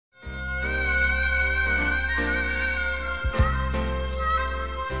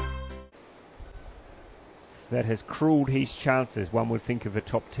that has cruelled his chances. One would think of a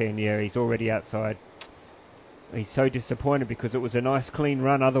top 10. Yeah, he's already outside. He's so disappointed because it was a nice clean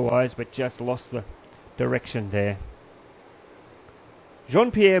run otherwise, but just lost the direction there.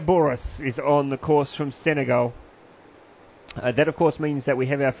 Jean-pierre Boris is on the course from Senegal. That of course means that we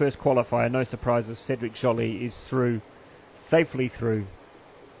have our first qualifier. No surprises, Cedric Joly is through, safely through.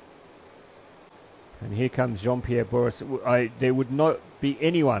 And here comes Jean-pierre Boris. There would not be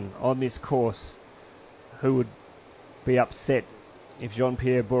anyone on this course who would be upset if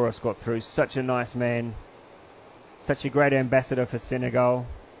Jean-pierre Boris got through. Such a nice man. Such a great ambassador for Senegal.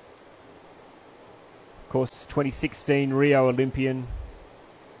 Of course, 2016 Rio Olympian.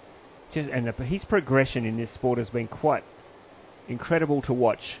 His progression in this sport has been quite incredible to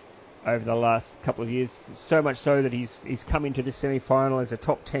watch over the last couple of years. So much so that he's come into the semi-final as a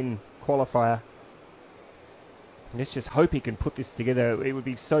top 10 qualifier. Let's just hope he can put this together. It would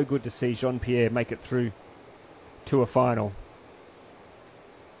be so good to see Jean-pierre make it through to a final.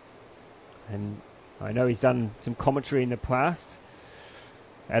 And I know he's done some commentary in the past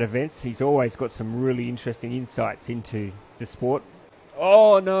at events. He's always got some really interesting insights into the sport.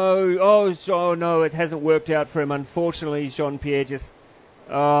 Oh no, oh no, it hasn't worked out for him. Unfortunately, Jean-pierre just,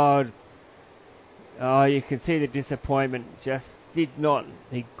 you can see the disappointment. Just did not,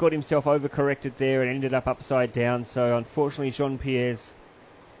 he got himself overcorrected there and ended up upside down. So unfortunately, Jean-pierre's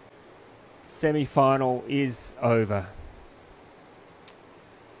semi-final is over.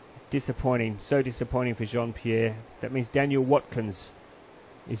 Disappointing, so disappointing for Jean-pierre. That means Daniel Watkins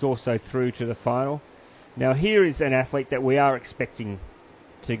is also through to the final. Now here is an athlete that we are expecting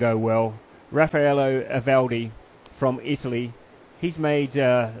to go well. Raffaello Avaldi from Italy. He's made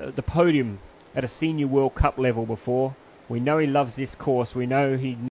the podium at a senior World Cup level before. We know he loves this course. We know he